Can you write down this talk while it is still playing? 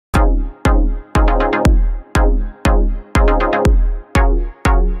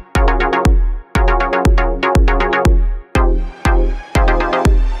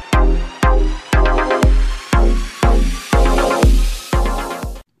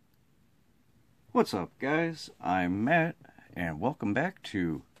What's up, guys? I'm Matt, and welcome back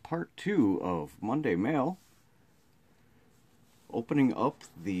to part 2 of Monday Mail. Opening up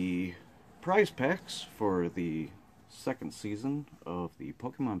the prize packs for the second season of the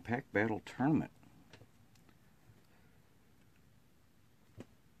Pokemon Pack Battle Tournament.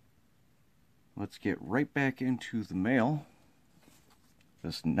 Let's get right back into the mail.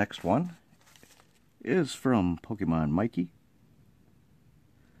 This next one is from Pokemon Mikey.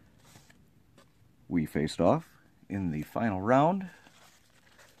 We faced off in the final round,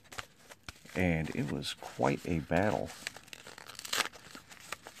 and it was quite a battle.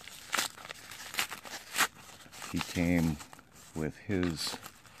 He came with his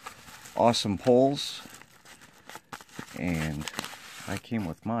awesome pulls, and I came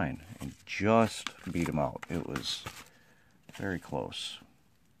with mine and just beat him out. It was very close.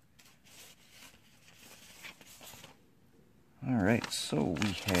 Alright, so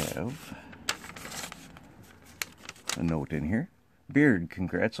we have a note in here. Beard,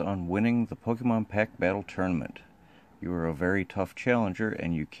 congrats on winning the Pokemon Pack Battle Tournament. You were a very tough challenger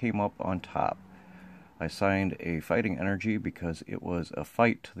and you came up on top. I signed a fighting energy because it was a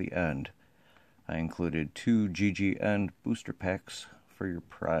fight to the end. I included 2 GG End booster packs for your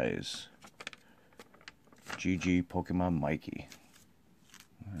prize. GG Pokemon Mikey.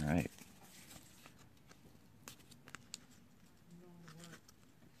 Alright.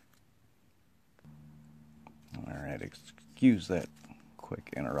 Alright, excuse that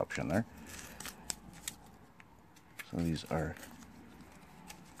quick interruption there. So these are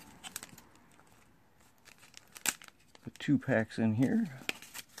the 2 packs in here.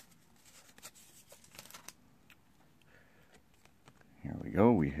 Here we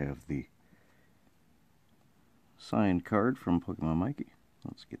go. We have the signed card from Pokemon Mikey.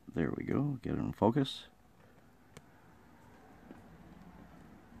 Let's get, there we go, get it in focus.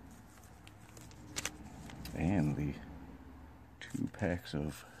 And the 2 packs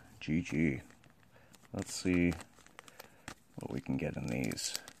of GG. Let's see what we can get in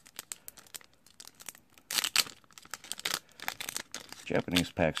these.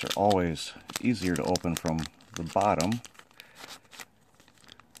 Japanese packs are always easier to open from the bottom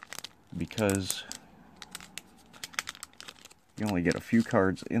because you only get a few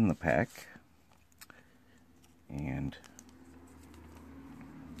cards in the pack, and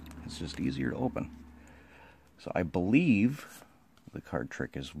it's just easier to open. So I believe the card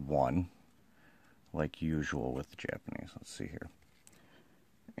trick is 1, like usual with the Japanese. Let's see here.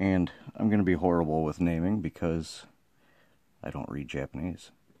 And I'm going to be horrible with naming because I don't read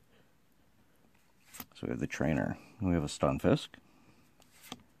Japanese. So we have the trainer. We have a Stunfisk.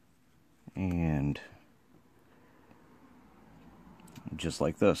 And just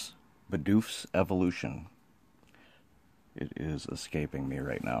like this, Bidoof's Evolution. It is escaping me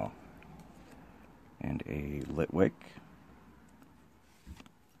right now. And a Litwick,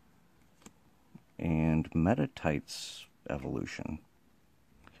 and Metatite's Evolution.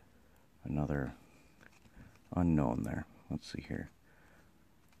 Another unknown there. Let's see here.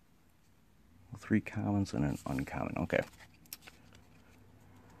 3 commons and an uncommon. Okay.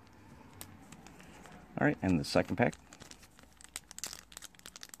 Alright, and the second pack.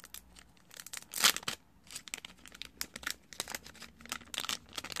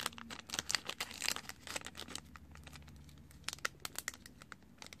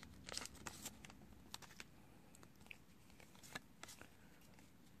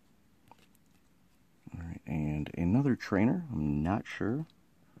 And another trainer. I'm not sure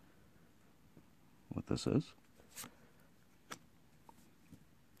what this is.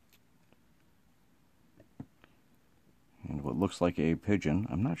 And what looks like a pigeon.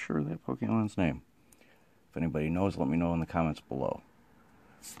 I'm not sure that Pokemon's name. If anybody knows, let me know in the comments below.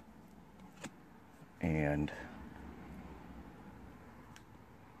 And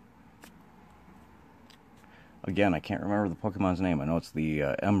again, I can't remember the Pokemon's name. I know it's the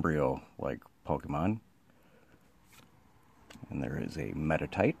embryo-like Pokemon. And there is a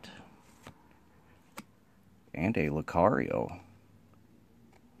Metatite and a Lucario.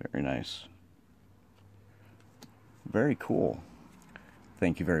 Very nice. Very cool.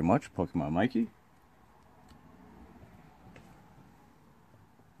 Thank you very much, Pokemon Mikey.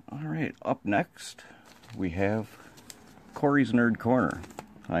 Alright, up next we have Cory's Nerd Corner.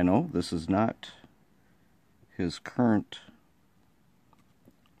 I know this is not his current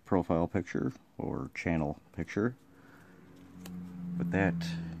profile picture or channel picture, but that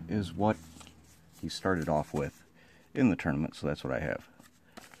is what he started off with in the tournament, so that's what I have.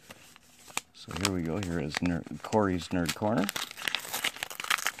 So here we go. Here is Cory's Nerd Corner.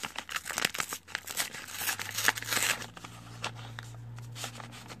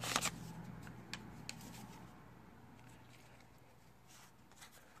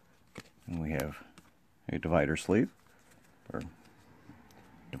 And we have a divider sleeve, or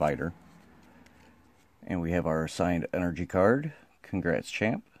divider. And we have our signed energy card. Congrats,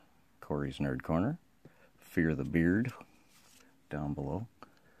 champ. Cory's Nerd Corner. Fear the beard down below.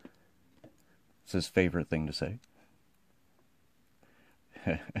 It's his favorite thing to say.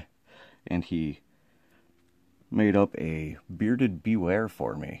 And he made up a bearded beware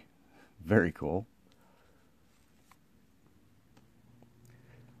for me. Very cool.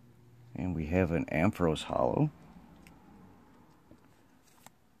 And we have an Ampharos Hollow.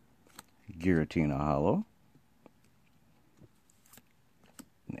 Giratina Hollow.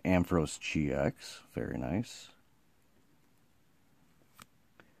 An Ampharos GX. Very nice.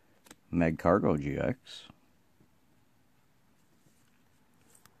 Magcargo GX.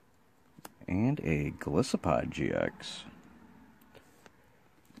 And a Gliscopod GX.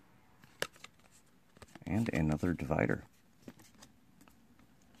 And another divider.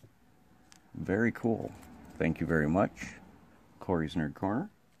 Very cool. Thank you very much, Cory's Nerd Corner.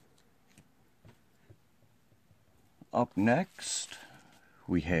 Up next,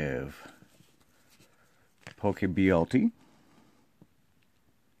 we have PokeBLT.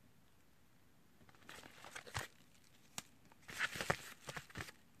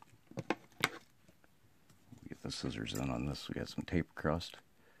 Get the scissors in on this. We got some tape across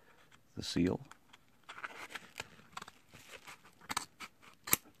the seal.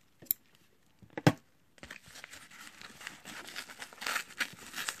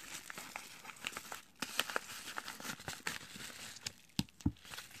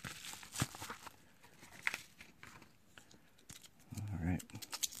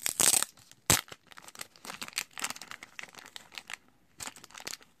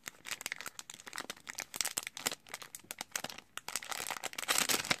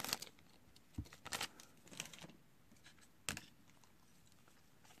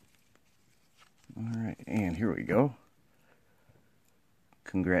 Alright, and here we go.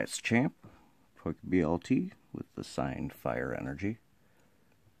 Congrats, champ. PokeBLT with the signed fire energy.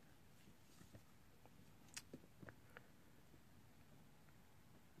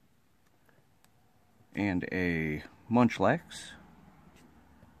 And a Munchlax.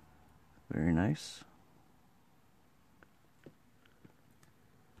 Very nice.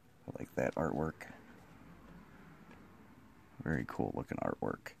 I like that artwork. Very cool looking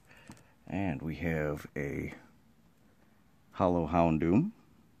artwork. And we have a Hollow Houndoom.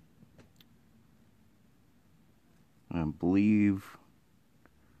 I believe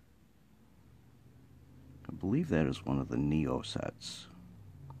that is one of the Neo sets.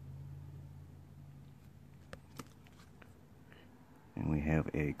 And we have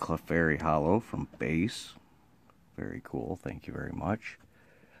a Clefairy Hollow from base. Very cool, thank you very much.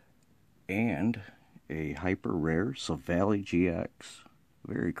 And a hyper rare Silvally GX.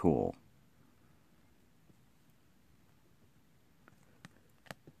 Very cool.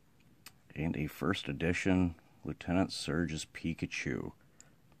 And a first edition Lieutenant Surge's Pikachu.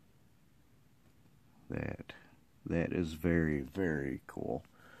 That is very, very cool.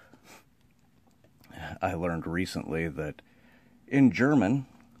 I learned recently that in German,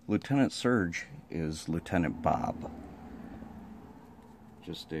 Lieutenant Surge is Lieutenant Bob.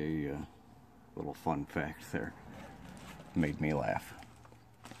 Just a little fun fact there. Made me laugh.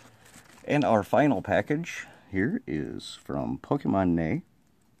 And our final package here is from Pokemon Nae.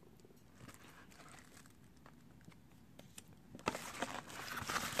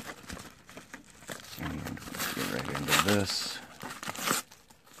 And get right into this.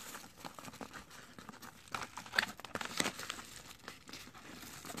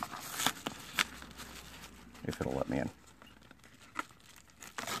 If it'll let me in.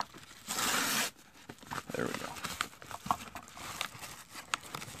 There we go.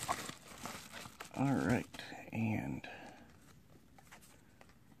 Alright, and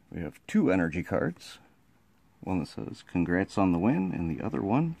we have two energy cards. One that says congrats on the win, and the other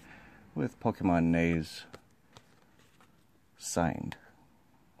one with Pokemon Nae's signed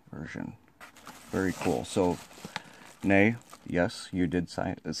version. Very cool. So, Nae, yes, you did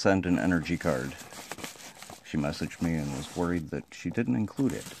send an energy card. She messaged me and was worried that she didn't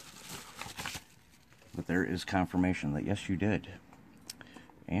include it. But there is confirmation that yes, you did.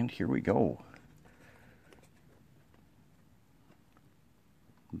 And here we go.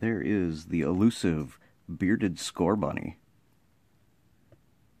 There is the elusive bearded Scorbunny,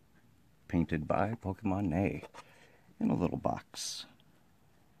 painted by Pokemon Nae in a little box.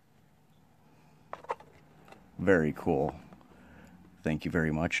 Very cool. Thank you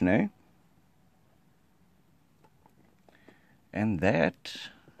very much, Nae. And that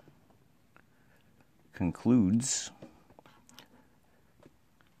concludes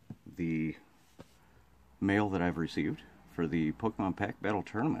the mail that I've received for the Pokemon Pack Battle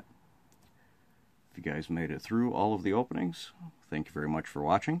Tournament. If you guys made it through all of the openings, thank you very much for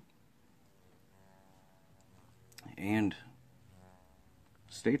watching. And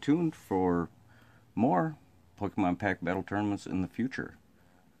stay tuned for more Pokemon Pack Battle Tournaments in the future.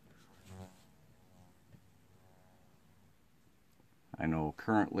 I know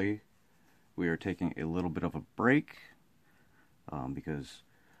currently we are taking a little bit of a break because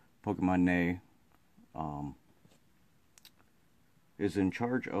Pokemon Nae is in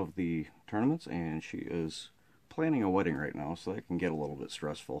charge of the tournaments, and she is planning a wedding right now, so that can get a little bit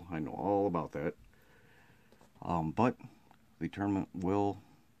stressful. I know all about that. But the tournament will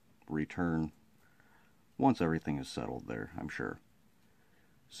return once everything is settled there, I'm sure.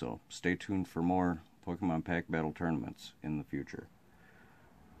 So stay tuned for more Pokemon Pack Battle Tournaments in the future.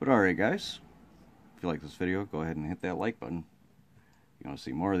 But alright guys, if you like this video, go ahead and hit that like button. If you want to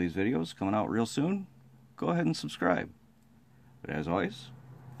see more of these videos coming out real soon, go ahead and subscribe. But as always,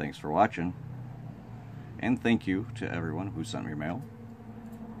 thanks for watching, and thank you to everyone who sent me mail,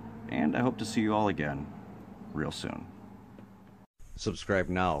 and I hope to see you all again real soon. Subscribe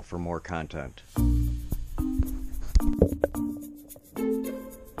now for more content.